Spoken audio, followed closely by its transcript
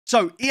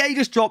So, EA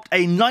just dropped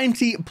a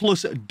 90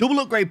 plus double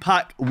upgrade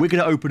pack. We're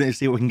going to open it and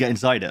see what we can get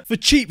inside it. For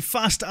cheap,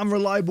 fast, and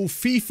reliable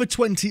FIFA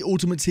 20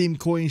 Ultimate Team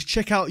coins,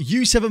 check out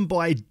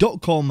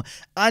u7buy.com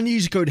and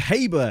use code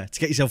HABER to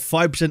get yourself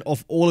 5%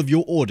 off all of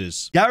your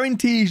orders.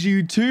 Guarantees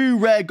you 2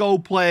 rare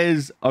gold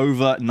players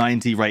over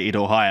 90 rated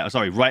or higher.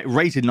 Sorry,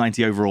 rated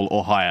 90 overall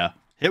or higher.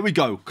 Here we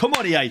go. Come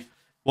on, EA.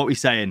 What are we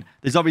saying?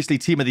 There's obviously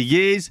Team of the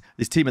Years.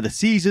 There's Team of the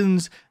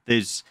Seasons.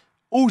 There's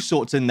all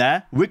sorts in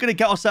there. We're going to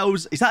get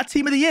ourselves... Is that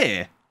Team of the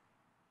Year?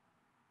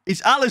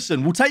 It's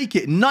Allison. We'll take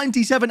it.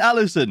 97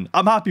 Allison.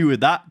 I'm happy with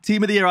that.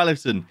 Team of the Year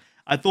Allison.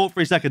 I thought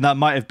for a second that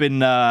might have been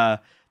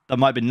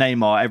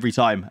Neymar every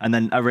time. And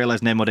then I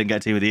realized Neymar didn't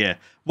get Team of the Year.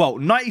 Well,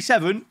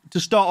 97 to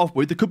start off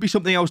with. There could be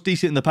something else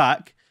decent in the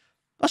pack.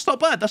 That's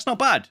not bad. That's not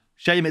bad.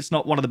 Shame it's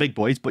not one of the big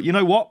boys. But you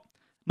know what?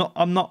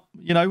 I'm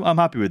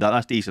happy with that.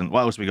 That's decent.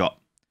 What else we got?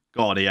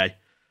 God, EA.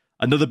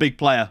 Another big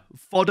player.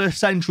 Fodder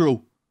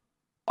Central.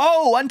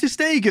 Oh, and Ter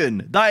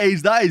Stegen. That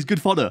is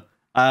good fodder.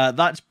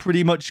 That's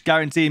pretty much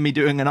guaranteeing me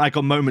doing an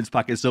Icon Moments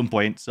pack at some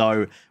point.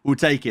 So we'll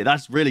take it.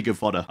 That's really good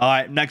fodder. All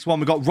right, next one.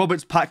 We've got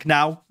Robert's pack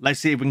now.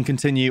 Let's see if we can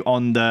continue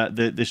on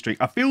the streak.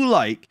 I feel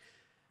like,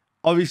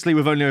 obviously,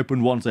 we've only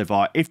opened one so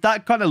far. If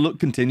that kind of look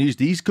continues,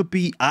 these could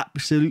be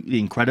absolutely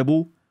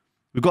incredible.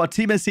 We've got a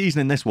team of the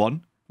season in this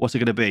one. What's it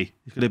going to be?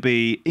 It's going to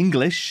be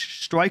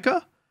English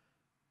striker.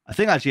 I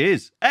think actually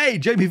is. Hey,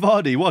 Jamie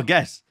Vardy. What a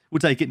guess. We'll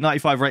take it.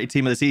 95 rated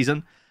team of the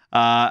season.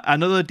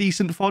 Another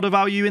decent fodder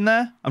value in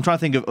there. I'm trying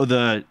to think of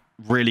other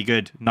really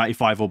good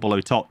 95 or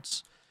below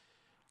tots.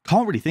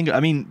 Can't really think of... I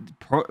mean,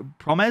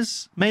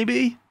 Promes,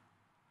 maybe?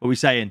 What are we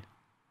saying?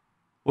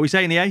 What are we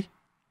saying, EA?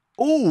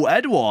 Oh,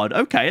 Edward.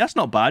 Okay, that's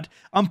not bad.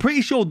 I'm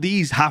pretty sure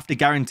these have to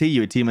guarantee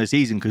you a team of the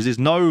season because there's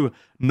no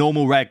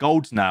normal rare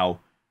golds now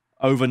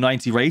over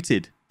 90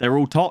 rated. They're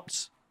all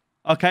tots.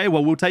 Okay,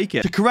 well, we'll take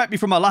it. To correct me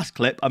from my last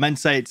clip, I meant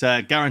to say it's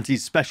a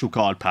guaranteed special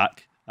card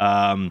pack.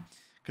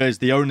 Because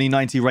the only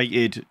 90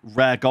 rated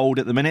rare gold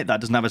at the minute that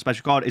doesn't have a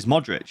special card is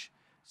Modric.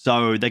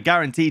 So they're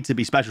guaranteed to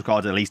be special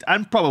cards at least.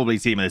 And probably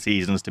team of the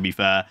seasons, to be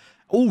fair.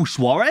 Oh,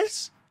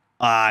 Suarez?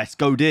 Ah, it's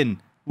gold in.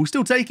 We'll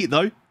still take it,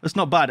 though. That's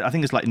not bad. I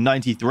think it's like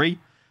 93.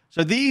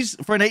 So these,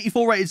 for an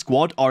 84 rated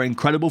squad, are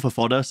incredible for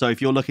fodder. So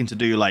if you're looking to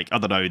do, like, I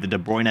don't know, the De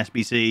Bruyne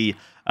SBC,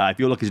 if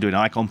you're looking to do an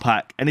icon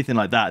pack, anything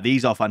like that,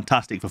 these are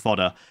fantastic for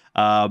fodder.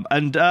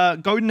 And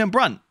Godin and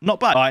Brandt,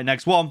 not bad. All right,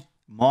 next one.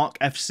 Mark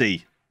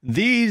FC.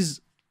 These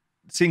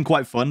seem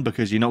quite fun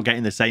because you're not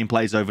getting the same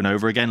plays over and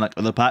over again like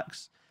other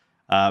packs.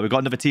 We've got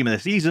another team of the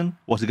season.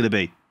 What's it going to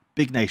be?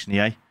 Big nation,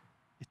 EA.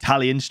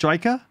 Italian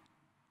striker.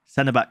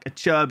 Centre-back,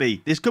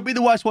 Itshaber. This could be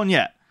the worst one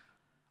yet.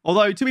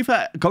 Although, to be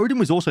fair, Godin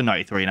was also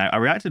 93. Now, I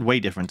reacted way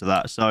different to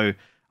that. So,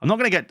 I'm not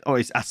going to get... Oh,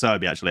 it's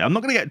Itshaber, actually. I'm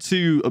not going to get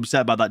too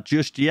upset about that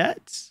just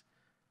yet.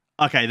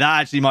 Okay,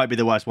 that actually might be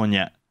the worst one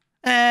yet.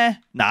 Nah,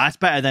 that's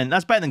better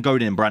than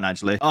Godin and Brandt,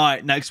 actually. All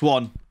right, next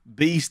one.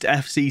 Beast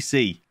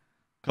FCC.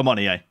 Come on,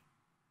 EA.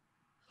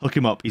 Hook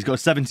him up. He's got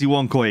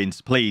 71 coins.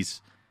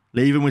 Please.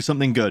 Leave him with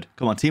something good.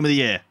 Come on, team of the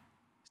year.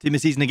 Team of the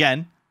season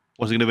again.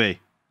 What's it going to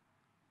be?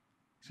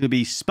 It's going to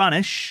be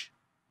Spanish.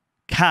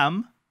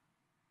 Cam.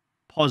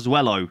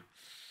 Pozuelo.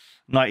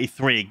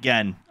 93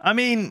 again. I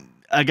mean,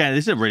 again,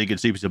 this is a really good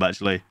super sub,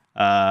 actually.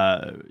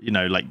 You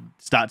know, like,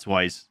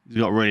 stats-wise. He's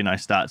got really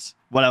nice stats.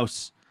 What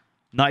else?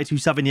 92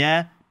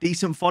 Savigny.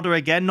 Decent fodder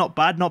again. Not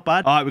bad, not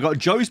bad. All right, we've got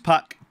Joe's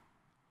pack.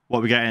 What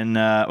are we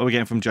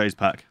getting from Joe's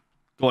pack?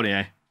 Go on,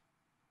 EA.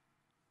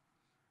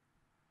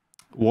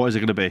 What is it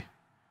going to be?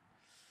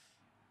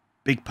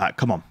 Big pack.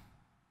 Come on.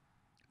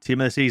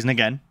 Team of the season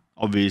again,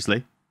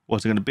 obviously.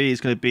 What's it going to be? It's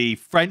going to be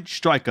French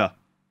striker.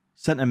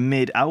 Centre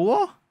mid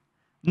Aouar.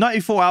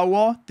 94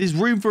 Aouar. There's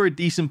room for a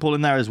decent pull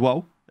in there as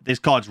well. This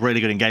card's really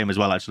good in game as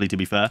well, actually, to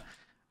be fair.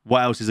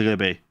 What else is it going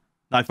to be?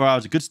 94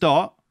 Aouar's a good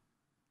start.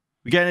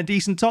 We're getting a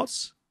decent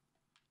tots.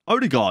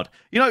 Odegaard.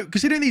 You know,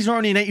 considering these are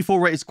only an 84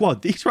 rated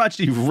squad, these are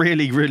actually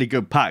really, really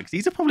good packs.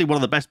 These are probably one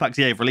of the best packs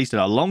EA have released in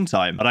a long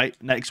time. All right,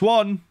 next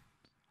one.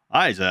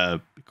 That is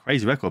a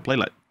crazy record. Played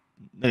like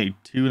nearly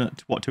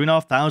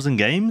 2,500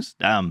 games?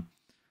 Damn.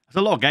 That's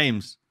a lot of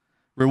games.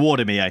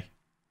 Rewarding me, EA.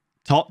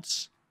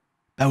 Tots.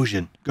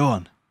 Belgian. Go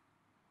on.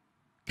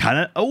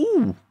 Canada.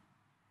 Oh.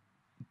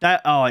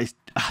 I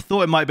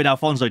thought it might have been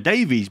Alphonso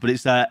Davies, but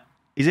it's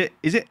is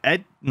it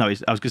Ed? No, I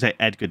was going to say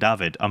Edgar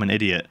David. I'm an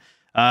idiot.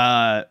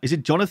 Is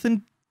it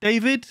Jonathan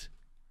David?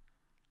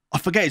 I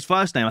forget his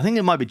first name. I think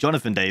it might be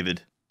Jonathan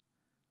David.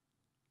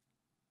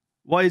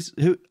 Why is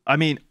who? I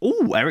mean,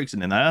 oh,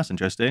 Ericsson in there. That's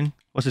interesting.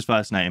 What's his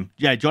first name?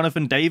 Yeah,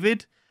 Jonathan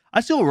David.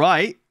 That's all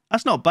right.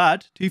 That's not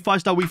bad. 2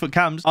 5-star weak foot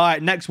cams. All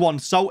right, next one.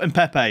 Salt and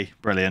Pepe.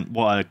 Brilliant.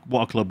 What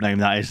a club name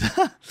that is.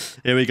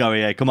 Here we go.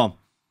 Yeah, come on.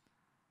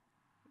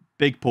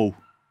 Big pull.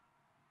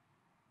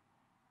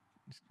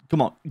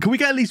 Come on. Can we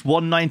get at least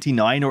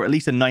 199 or at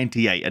least a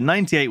 98? A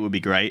 98 would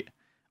be great.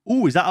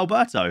 Oh, is that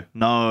Alberto?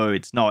 No,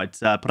 it's not. It's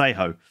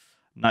Parejo.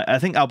 No, I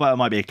think Alberto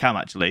might be a cam,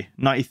 actually.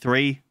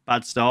 93.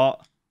 Bad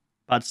start.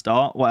 Bad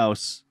start. What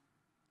else?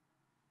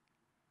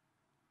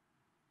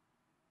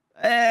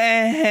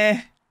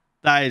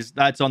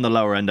 That's on the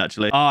lower end,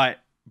 actually. All right,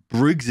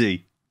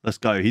 Briggsy. Let's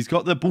go. He's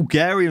got the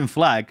Bulgarian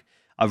flag.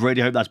 I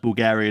really hope that's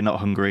Bulgaria, not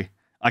Hungary.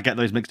 I get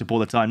those mixed up all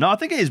the time. No, I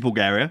think it is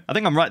Bulgaria. I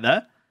think I'm right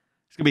there.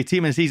 It's going to be a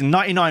team in the season.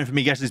 99 for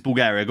me guessing it's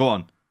Bulgaria. Go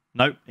on.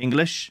 Nope.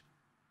 English.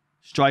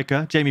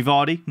 Striker. Jamie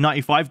Vardy.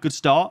 95. Good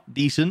start.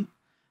 Decent.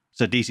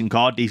 So decent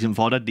card, decent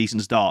fodder,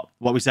 decent start.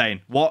 What are we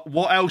saying? What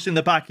else in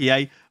the pack,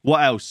 EA?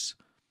 What else?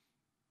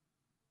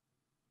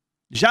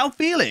 João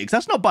Felix.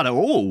 That's not bad at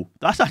all.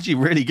 That's actually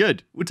really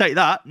good. We'll take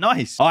that.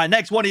 Nice. All right,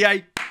 next one,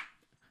 EA.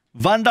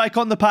 Van Dijk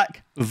on the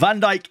pack. Van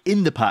Dijk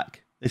in the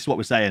pack. This is what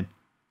we're saying.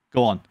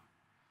 Go on.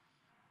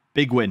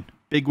 Big win.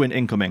 Big win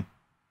incoming.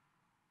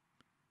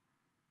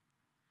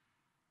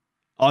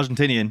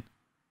 Argentinian.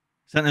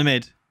 Centre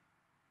mid.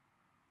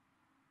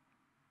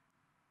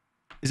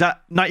 Is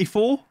that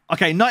 94?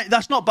 Okay,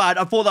 that's not bad.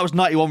 I thought that was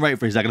 91 rate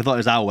for a second. I thought it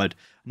was Alwed.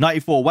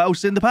 94. What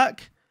else in the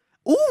pack?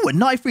 Ooh, a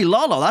 93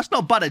 Lala. That's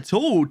not bad at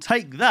all.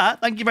 Take that.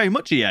 Thank you very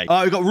much, EA. All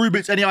right, we've got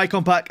Rubit's any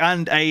icon pack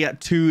and a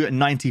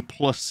 290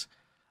 plus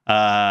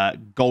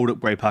gold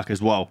upgrade pack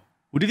as well.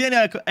 We'll do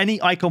the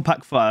any icon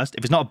pack first.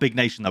 If it's not a big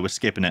nation, though, we're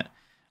skipping it.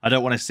 I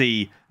don't want to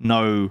see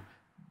no...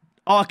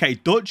 Oh, okay,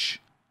 Dutch.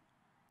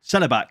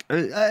 Centre-back.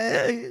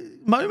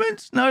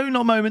 Moments? No,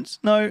 not moments.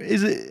 No,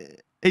 is it...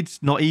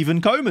 It's not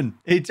even Coman.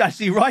 It's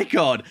actually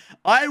Rijkaard.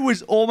 I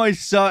was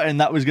almost certain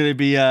that was going to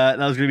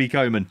be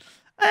Coman.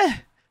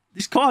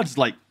 This card's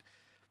like,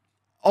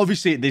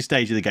 obviously at this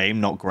stage of the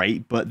game, not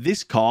great, but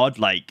this card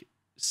like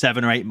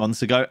 7 or 8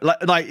 months ago,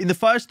 like in the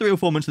first 3 or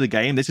 4 months of the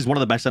game, this is one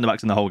of the best centre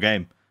backs in the whole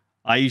game.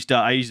 I used to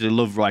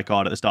love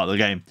Rijkaard at the start of the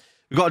game.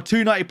 We've got a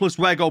 290 plus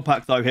rare gold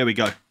pack though. Here we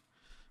go.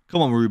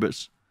 Come on,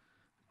 Rubits.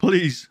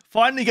 Please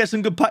finally get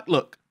some good pack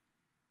luck.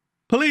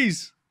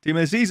 Please, team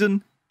of the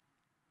season.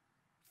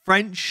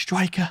 French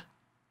striker.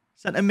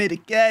 Centre mid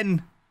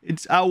again.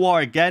 It's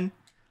Alwar again.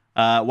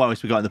 What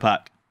else we got in the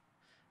pack?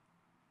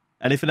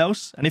 Anything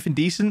else? Anything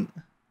decent?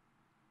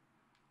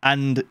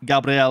 And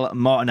Gabriel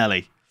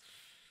Martinelli.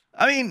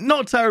 I mean,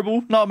 not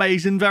terrible. Not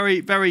amazing.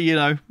 Very, very, you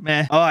know,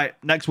 meh. All right,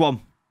 next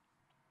one.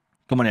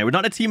 Come on here. We're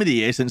not a team of the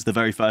year since the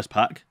very first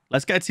pack.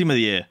 Let's get a team of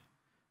the year.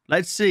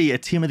 Let's see a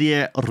team of the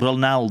year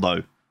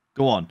Ronaldo.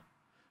 Go on.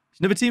 It's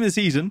another team of the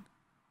season.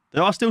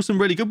 There are still some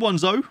really good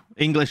ones, though.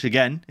 English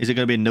again. Is it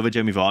going to be another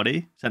Jamie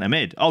Vardy? Centre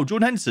mid. Oh,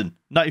 Jordan Henderson.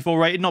 94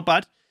 rated. Not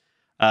bad.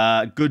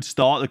 Good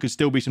start. There could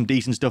still be some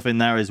decent stuff in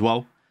there as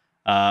well.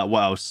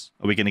 What else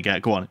are we going to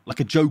get? Go on. Like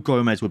a Joe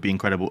Gomez would be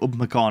incredible.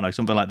 Upamecano,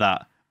 something like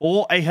that.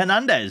 Or a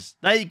Hernandez.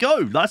 There you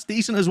go. That's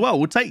decent as well.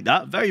 We'll take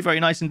that. Very, very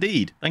nice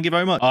indeed. Thank you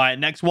very much. All right,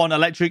 next one.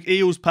 Electric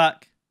Eels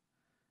pack.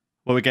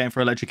 What are we getting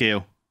for Electric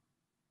Eel?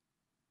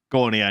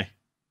 Go on, EA.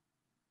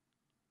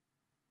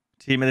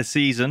 Team of the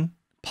season.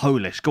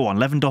 Polish. Go on.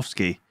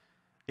 Lewandowski.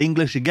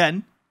 English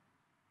again.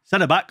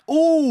 Centre back.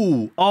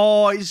 Ooh.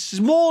 Oh, it's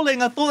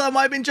Smalling. I thought that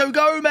might have been Joe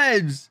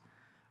Gomez.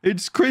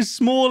 It's Chris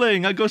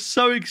Smalling. I got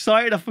so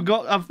excited. I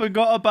forgot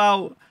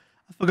about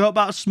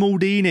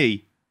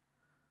Smaldini.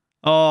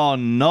 Oh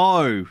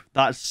no.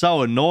 That's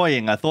so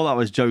annoying. I thought that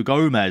was Joe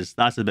Gomez.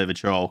 That's a bit of a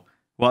troll.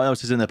 What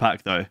else is in the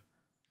pack though?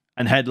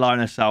 And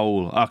headliner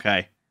Saul.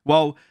 Okay.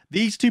 Well,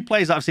 these two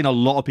players I've seen a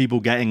lot of people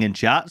getting in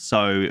chat,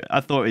 so I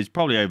thought it's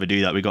probably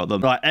overdue that we got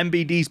them. Right,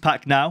 MBD's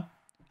pack now.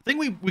 I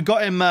think we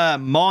got him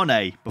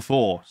Mane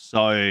before,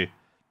 so,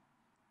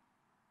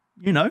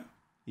 you know,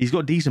 he's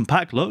got decent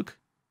pack look.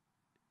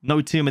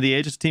 No team of the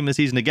year, just team of the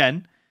season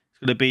again. It's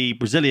going to be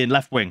Brazilian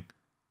left wing.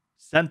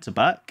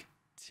 Centre-back.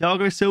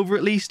 Thiago Silva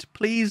at least,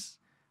 please.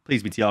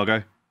 Please be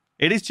Thiago.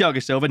 It is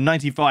Thiago Silva,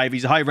 95.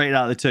 He's a high rated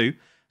out of the two.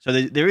 So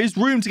there is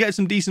room to get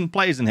some decent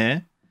players in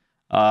here.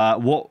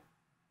 What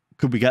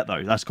could we get,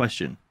 though? That's the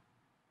question.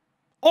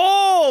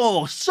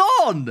 Oh,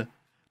 Son!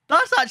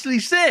 That's actually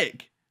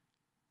sick.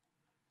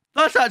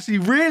 That's actually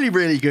really,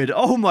 really good.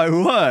 Oh, my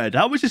word.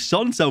 How much does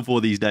Son sell for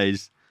these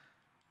days?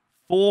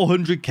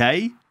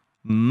 400k?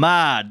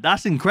 Mad.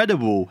 That's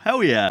incredible.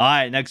 Hell yeah. All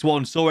right, next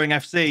one. Soaring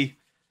FC.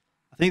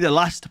 I think the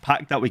last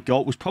pack that we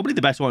got was probably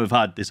the best one we've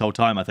had this whole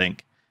time, I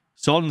think.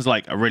 Son's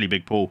like a really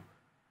big pull.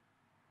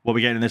 What are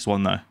we getting in this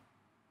one, though?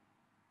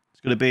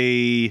 It's going to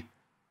be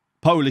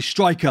Polish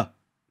striker.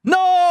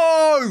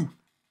 No!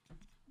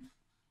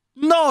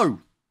 No!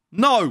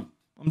 No!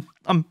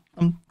 I'm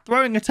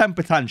throwing a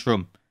temper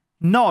tantrum.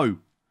 No.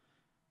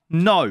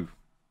 No.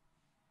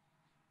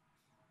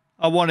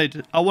 I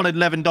wanted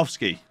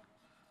Lewandowski.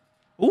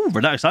 Oh,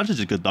 Renato Sanchez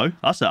is good though.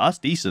 That's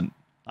decent.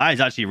 That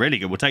is actually really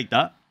good. We'll take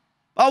that.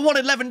 I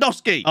wanted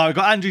Lewandowski. Oh, I've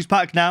got Andrew's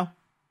pack now.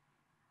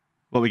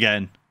 What are we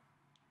getting?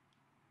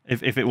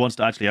 If it wants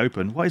to actually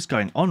open. What is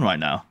going on right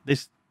now?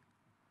 This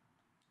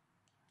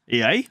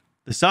EA?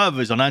 The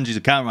servers on Andrew's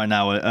account right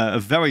now are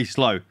very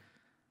slow.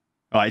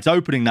 All right, it's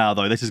opening now,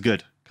 though. This is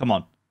good. Come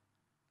on.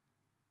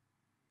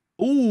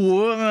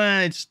 Ooh,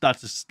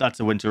 that's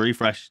a winter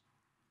refresh.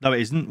 No,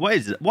 it isn't. What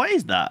is it? What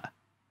is that?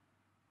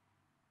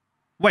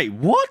 Wait,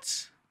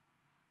 what?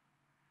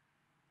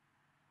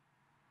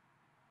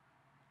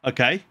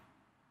 Okay.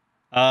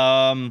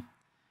 For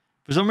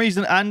some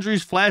reason,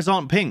 Andrew's flares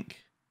aren't pink.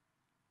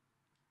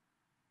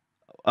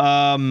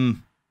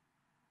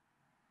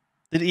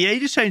 Did EA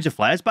just change the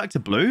flares back to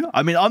blue?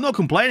 I mean, I'm not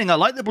complaining. I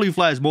like the blue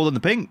flares more than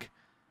the pink.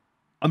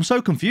 I'm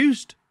so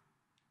confused.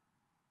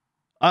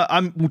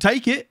 We'll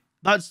take it.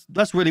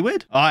 That's really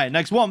weird. All right,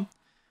 next one.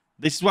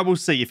 This is where we'll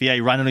see if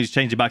EA randomly just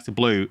changed it back to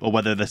blue or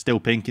whether they're still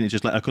pink and it's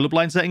just like a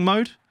colorblind setting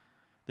mode.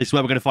 This is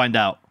where we're going to find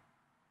out.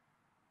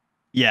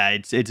 Yeah,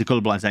 it's a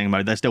colorblind setting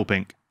mode. They're still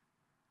pink.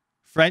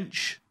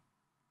 French.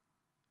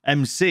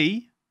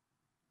 MC.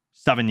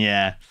 7,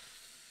 yeah.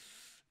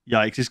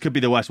 Yikes, this could be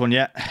the worst one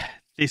yet.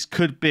 This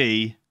could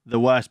be the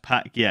worst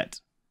pack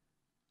yet.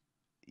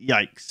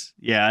 Yikes.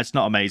 Yeah, it's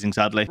not amazing,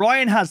 sadly.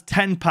 Brian has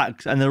 10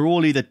 packs, and they're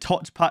all either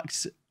TOTS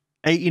packs,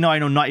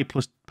 89 or 90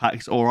 plus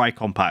packs, or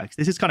icon packs.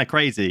 This is kind of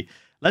crazy.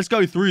 Let's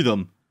go through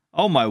them.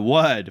 Oh, my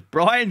word.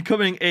 Brian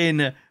coming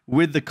in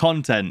with the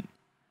content.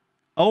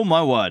 Oh,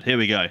 my word. Here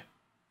we go.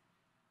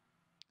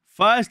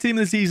 First team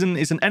of the season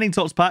is an any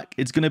TOTS pack.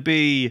 It's going to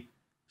be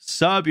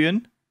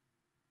Serbian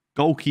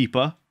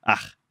goalkeeper.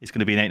 It's going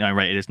to be an 89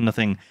 rated. It's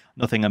nothing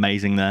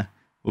amazing there.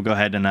 We'll go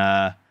ahead and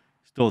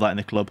store that in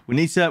the club. We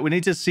need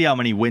to see how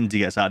many wins he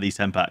gets out of these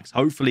 10 packs.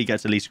 Hopefully he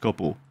gets at least a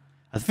couple.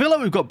 I feel like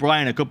we've got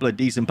Brian a couple of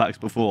decent packs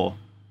before.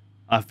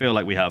 I feel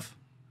like we have.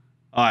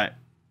 All right.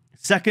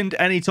 Second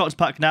any TOTS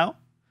pack now.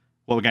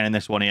 What we're getting in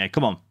this one here.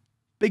 Come on.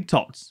 Big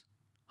TOTS.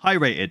 High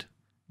rated.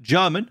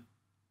 German.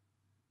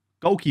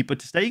 Goalkeeper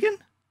to Stegen.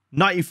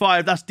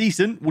 95. That's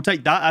decent. We'll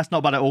take that. That's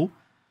not bad at all.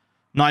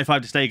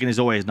 95 to Stegen is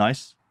always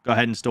nice. Go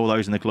ahead and store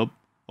those in the club.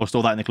 Or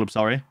store that in the club,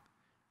 sorry.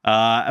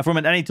 From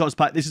an any TOTS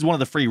pack, this is one of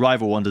the free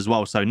rival ones as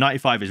well. So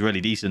 95 is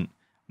really decent.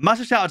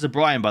 Massive shout out to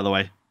Brian, by the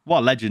way. What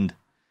a legend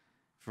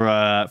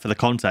for the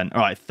content.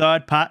 All right,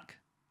 third pack.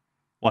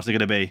 What's it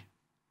going to be?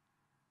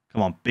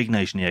 Come on, big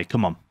nation here.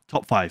 Come on,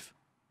 top 5.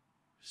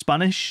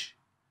 Spanish.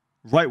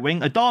 Right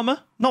wing.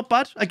 Adama. Not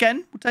bad.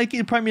 Again, we'll take it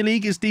in Premier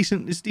League. It's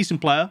decent. It's a decent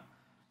player.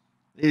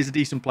 It is a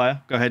decent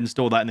player. Go ahead and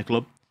store that in the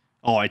club.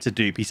 Oh, it's a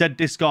dupe. He said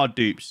discard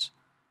dupes.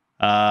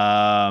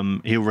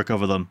 He'll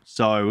recover them.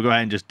 So we'll go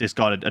ahead and just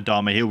discard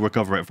Adama. He'll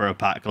recover it for a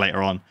pack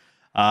later on.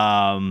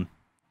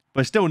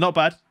 But still not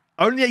bad.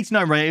 Only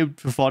 89 rated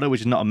for fodder,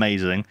 which is not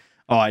amazing.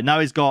 All right, now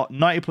he's got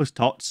 90 plus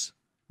tots.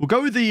 We'll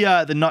go with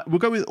we'll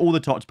go with all the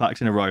tots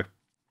packs in a row.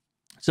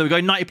 So we go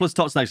 90 plus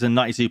tots next and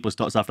 92 plus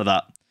tots after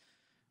that.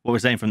 What we're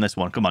saying from this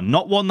one. Come on,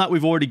 not one that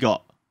we've already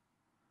got.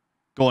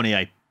 Go on,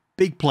 EA.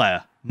 Big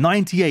player.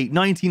 98,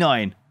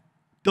 99.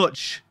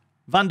 Dutch.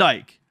 Van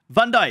Dijk.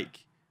 Van Dijk.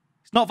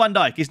 It's not Van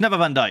Dijk. It's never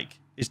Van Dijk.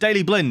 It's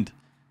Daily Blind.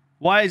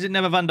 Why is it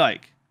never Van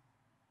Dijk?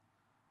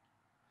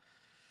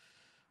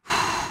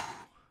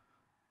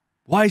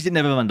 Why is it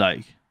never Van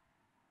Dijk?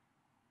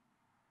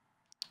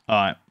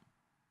 All right.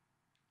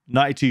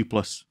 92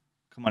 plus.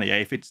 Come on,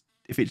 EA. If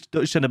it's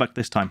Dutch centre back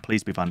this time,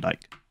 please be Van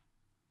Dijk.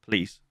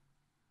 Please.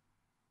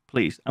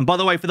 Please. And by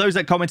the way, for those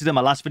that commented in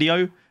my last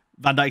video,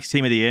 Van Dijk's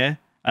team of the year,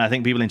 and I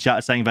think people in chat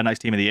are saying Van Dijk's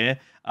team of the year,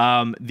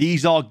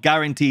 these are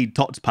guaranteed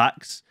TOTS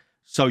packs.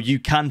 So you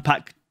can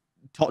pack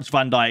TOTS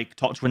Van Dijk,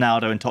 TOTS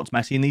Ronaldo, and TOTS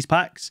Messi in these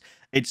packs.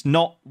 It's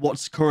not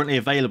what's currently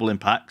available in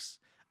packs.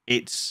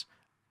 It's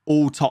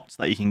all TOTS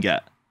that you can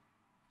get.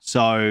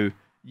 So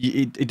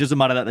it doesn't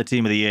matter that the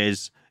team of the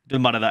years. It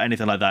doesn't matter that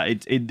anything like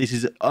that. This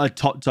is a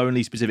TOTS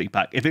only specific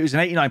pack. If it was an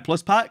 89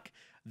 plus pack,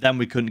 then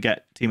we couldn't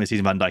get team of the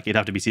season Van Dijk. It'd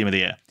have to be team of the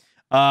year.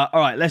 All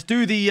right, let's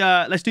do the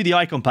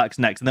icon packs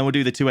next, and then we'll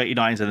do the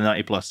 289s and the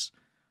 90 plus.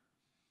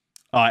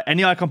 All right,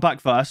 any icon pack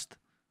first.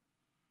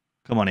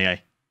 Come on,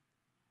 EA.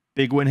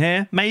 Big win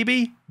here,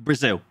 maybe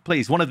Brazil.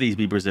 Please, one of these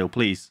be Brazil,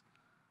 please.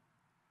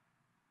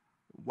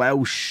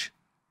 Welsh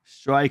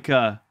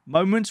striker.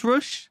 Moments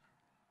rush.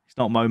 It's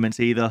not moments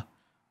either.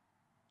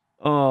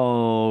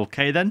 Oh,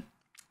 okay then.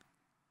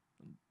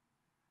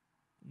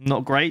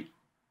 Not great.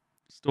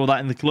 Store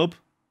that in the club.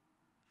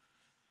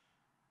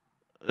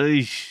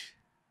 Eesh.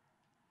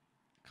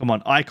 Come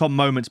on, icon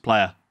moments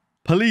player.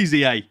 Please,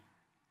 EA.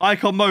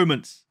 Icon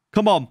moments.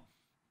 Come on.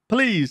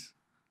 Please.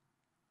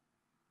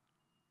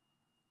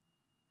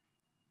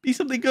 Be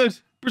something good.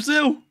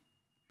 Brazil.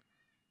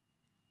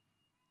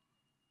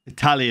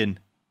 Italian.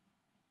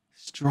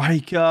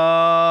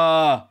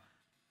 Striker.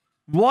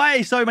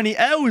 Why so many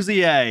L's,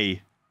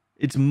 EA?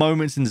 It's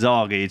moments in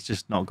Zagi. It's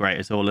just not great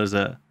at all, is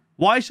it?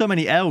 Why so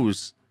many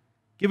L's?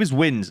 Give us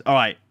wins. All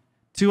right.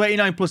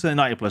 289 plus and a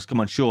 90 plus. Come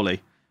on,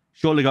 surely.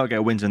 Surely got to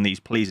get wins on these,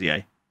 please,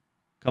 EA.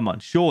 Come on,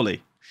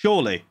 surely.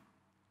 Surely.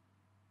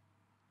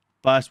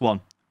 First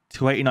one.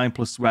 289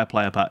 plus rare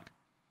player pack.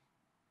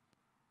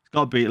 It's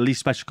got to be at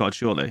least special card,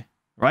 surely.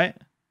 Right?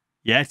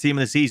 Yeah, team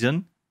of the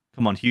season.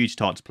 Come on, huge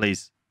tots,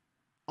 please.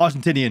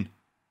 Argentinian.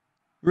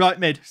 Right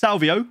mid.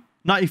 Salvio.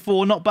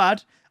 94, not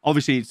bad.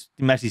 Obviously, it's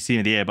Messi's team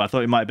of the year, but I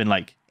thought it might have been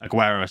like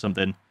Aguero or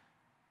something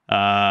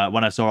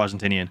when I saw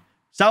Argentinian.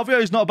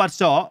 Salvio is not a bad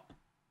start.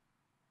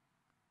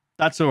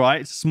 That's all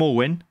right. It's a small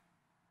win.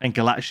 And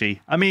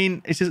Galaxy. I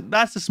mean,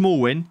 that's a small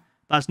win.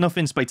 That's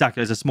nothing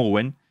spectacular. It's a small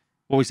win.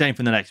 What are we saying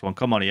for the next one?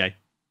 Come on, EA.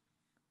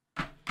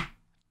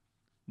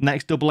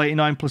 Next double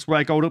 89 plus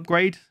rare gold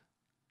upgrade.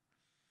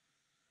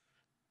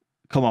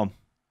 Come on.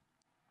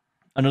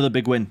 Another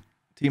big win.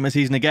 Team of the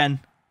season again.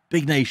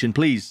 Big nation,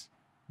 please.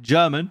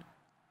 German.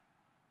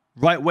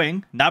 Right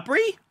wing,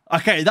 Gnabry?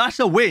 Okay, that's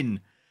a win.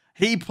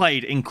 He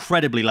played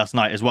incredibly last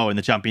night as well in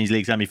the Champions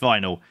League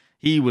semi-final.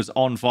 He was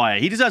on fire.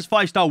 He deserves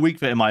 5-star weak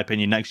fit, in my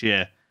opinion, next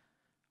year.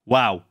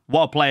 Wow,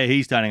 what a player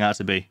he's turning out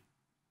to be.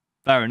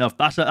 Fair enough.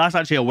 That's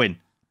actually a win.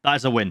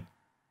 That's a win.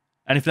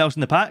 Anything else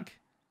in the pack?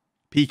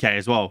 PK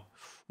as well.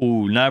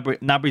 Ooh,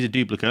 Gnabry's a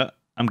duplicate.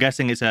 I'm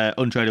guessing it's an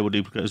untradeable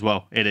duplicate as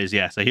well. It is,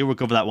 yeah. So he'll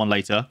recover that one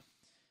later.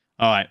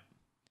 All right.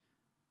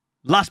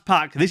 Last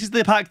pack. This is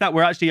the pack that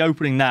we're actually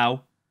opening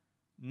now.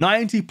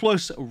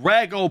 90+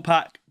 rare gold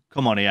pack.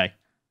 Come on, EA.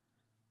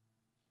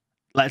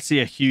 Let's see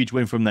a huge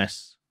win from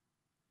this.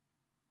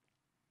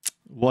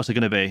 What's it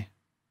going to be?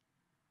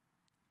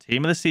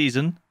 Team of the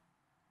season.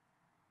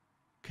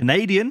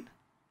 Canadian.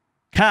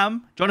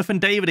 Cam. Jonathan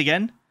David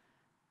again.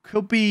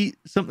 Could be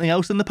something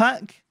else in the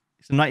pack.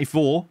 It's a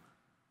 94.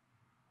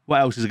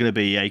 What else is it going to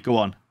be? Yeah, go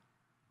on.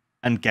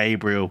 And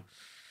Gabriel.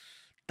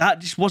 That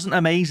just wasn't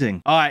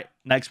amazing. All right,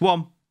 next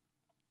one.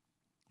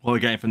 What are we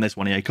getting from this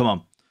one? Yeah, come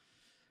on.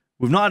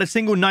 We've not had a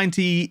single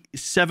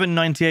 97,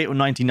 98, or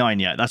 99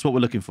 yet. That's what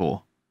we're looking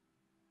for.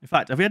 In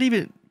fact, have we had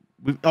even...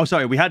 Oh,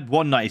 sorry, we had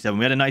one 97.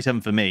 We had a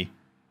 97 for me.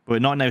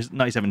 But not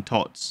 97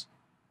 tots.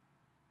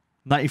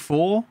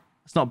 94?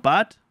 That's not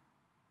bad.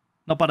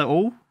 Not bad at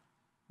all.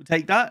 We'll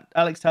take that.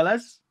 Alex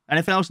Tellez.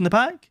 Anything else in the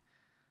pack?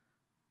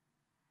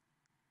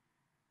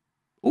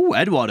 Oh,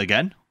 Edward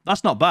again.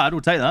 That's not bad.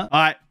 We'll take that.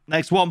 All right,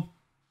 next one.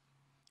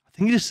 I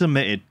think he just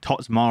submitted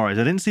Tots Mahrez.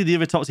 I didn't see the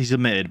other Tots he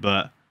submitted,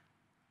 but...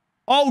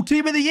 Oh,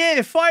 Team of the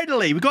Year,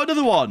 finally. We got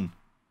another one.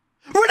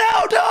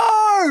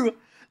 Ronaldo!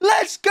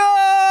 Let's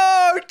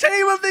go!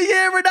 Team of the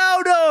Year,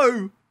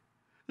 Ronaldo!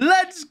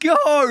 Let's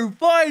go,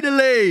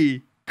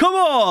 finally! Come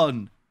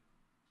on!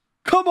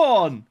 Come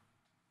on!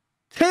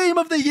 Team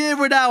of the Year,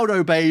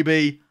 Ronaldo,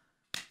 baby!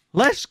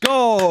 Let's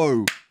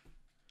go!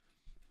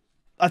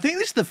 I think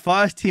this is the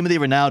first Team of the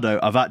Year Ronaldo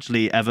I've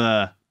actually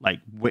ever,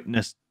 like,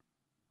 witnessed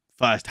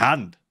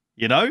firsthand.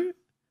 You know?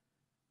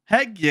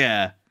 Heck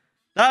yeah.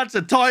 That's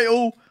a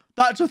title.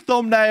 That's a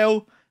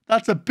thumbnail.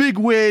 That's a big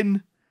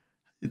win.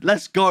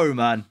 Let's go,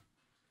 man.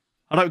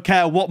 I don't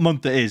care what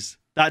month it is.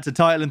 That's a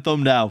title and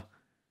thumbnail.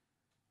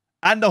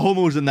 And the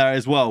Hummel's in there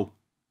as well.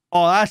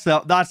 Oh,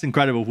 that's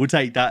incredible. We'll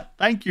take that.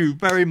 Thank you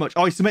very much.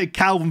 Oh, he submitted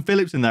Calvin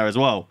Phillips in there as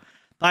well.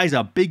 That is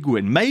a big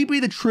win. Maybe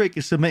the trick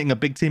is submitting a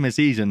big team of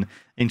season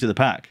into the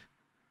pack.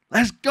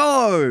 Let's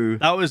go.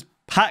 That was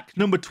pack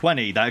number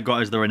 20 that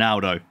got us the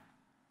Ronaldo.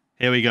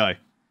 Here we go.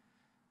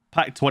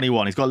 Pack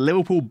 21. He's got a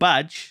Liverpool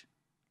badge.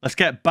 Let's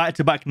get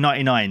back-to-back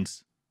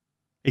 99s.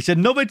 It's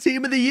another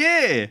Team of the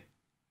Year.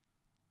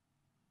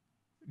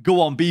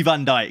 Go on, B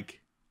Van Dijk.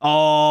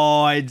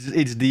 Oh,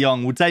 it's De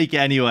Jong. We'll take it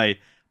anyway.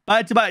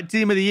 Back-to-back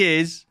Team of the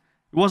Years.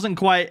 It wasn't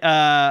quite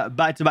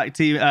back-to-back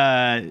team of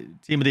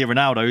the Year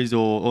Ronaldos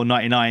or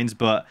 99s,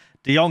 but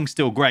De Jong's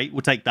still great.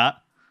 We'll take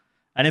that.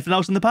 Anything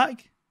else in the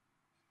pack?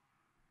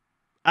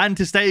 And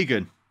Ter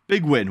Stegen.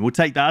 Big win. We'll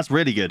take that. That's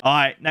really good. All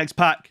right, next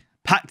pack.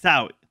 Packed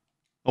out.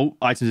 Oh,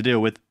 items to deal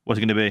with. What's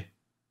it going to be?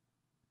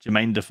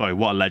 Jermaine Defoe.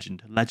 What a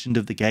legend. Legend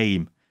of the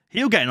game.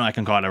 He'll get an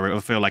icon card, I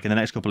feel like, in the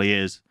next couple of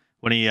years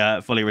when he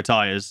fully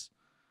retires.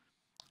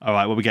 All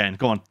right, what are we getting?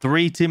 Go on.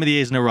 3 Team of the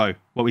Years in a row.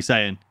 What are we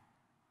saying?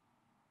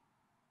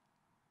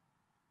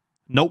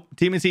 Nope.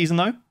 Team of the season,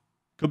 though.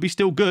 Could be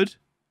still good.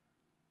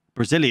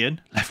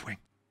 Brazilian. Left wing.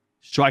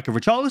 Striker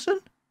Richarlison?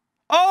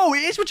 Oh,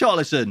 it is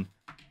Richarlison.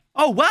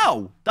 Oh,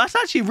 wow. That's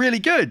actually really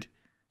good.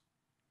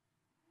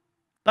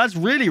 That's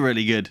really,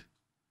 really good.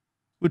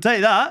 We'll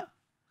take that.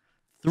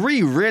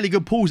 3 really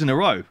good pulls in a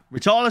row.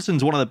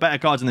 Richarlison's one of the better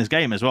cards in this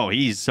game as well.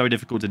 He's so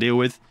difficult to deal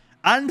with.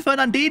 And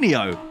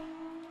Fernandinho.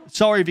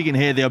 Sorry if you can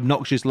hear the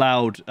obnoxious,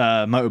 loud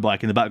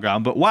motorbike in the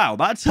background. But wow,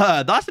 that's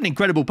an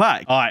incredible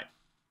pack. All right.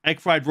 Egg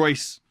Fried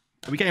Royce.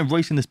 Are we getting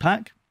Royce in this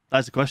pack?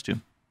 That's the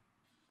question.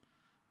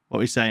 What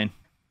are we saying?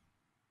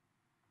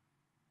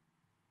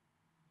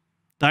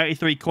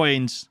 33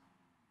 coins.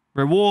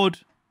 Reward.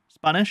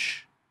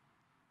 Spanish.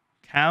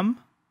 Cam.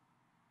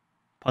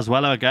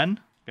 Pozuelo again.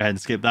 Go ahead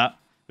and skip that.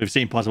 We've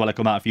seen Pozuelo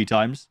come out a few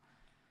times.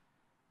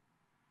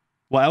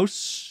 What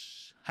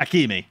else?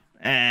 Hakimi.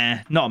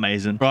 Not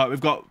amazing. Right,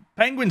 we've got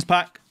Penguins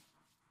pack.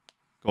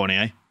 Go on,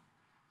 EA.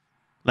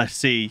 Let's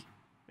see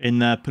in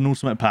the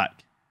penultimate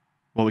pack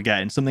what we're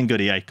getting. Something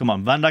good, EA. Come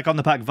on. Van Dijk on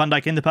the pack. Van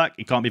Dijk in the pack.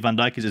 It can't be Van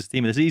Dijk because it's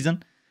Team of the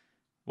Season.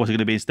 What's it going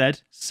to be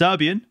instead?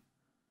 Serbian.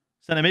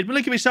 Centre mid.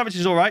 Milinkovic Savic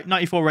is all right.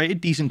 94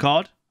 rated. Decent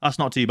card. That's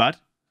not too bad.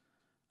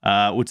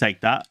 We'll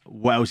take that.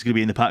 What else is going to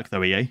be in the pack,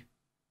 though, EA?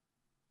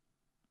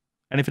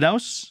 Anything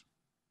else?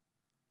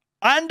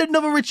 And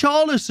another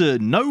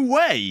Richarlison. No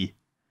way.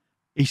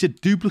 He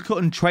said duplicate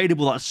and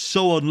tradable. That's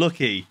so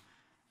unlucky.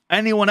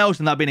 Anyone else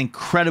in that would be an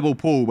incredible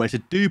pull, but it's a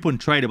dupe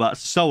untradeable.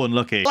 That's so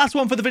unlucky. Last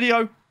one for the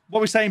video.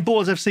 What we're saying,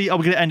 Ballers FC, are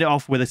we going to end it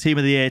off with a Team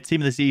of the Year,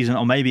 Team of the Season,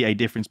 or maybe a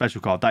different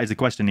special card? That is the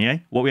question,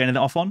 EA. What are we ending it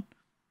off on?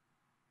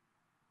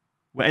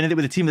 We're ending it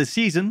with a Team of the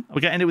Season. Are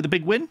we going to end it with a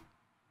big win?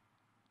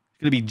 It's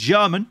going to be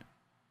German.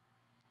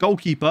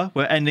 Goalkeeper.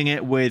 We're ending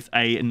it with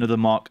another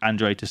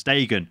Marc-Andre Ter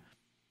Stegen.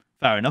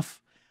 Fair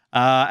enough.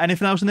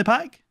 Anything else in the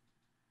pack?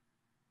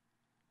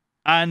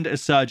 and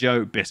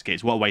Sergio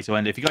Biscuits. What a way to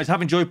end it. If you guys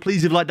have enjoyed,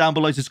 please leave a like down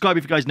below. Subscribe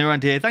if you guys are new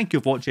around here. Thank you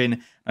for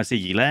watching. I'll see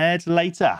you later.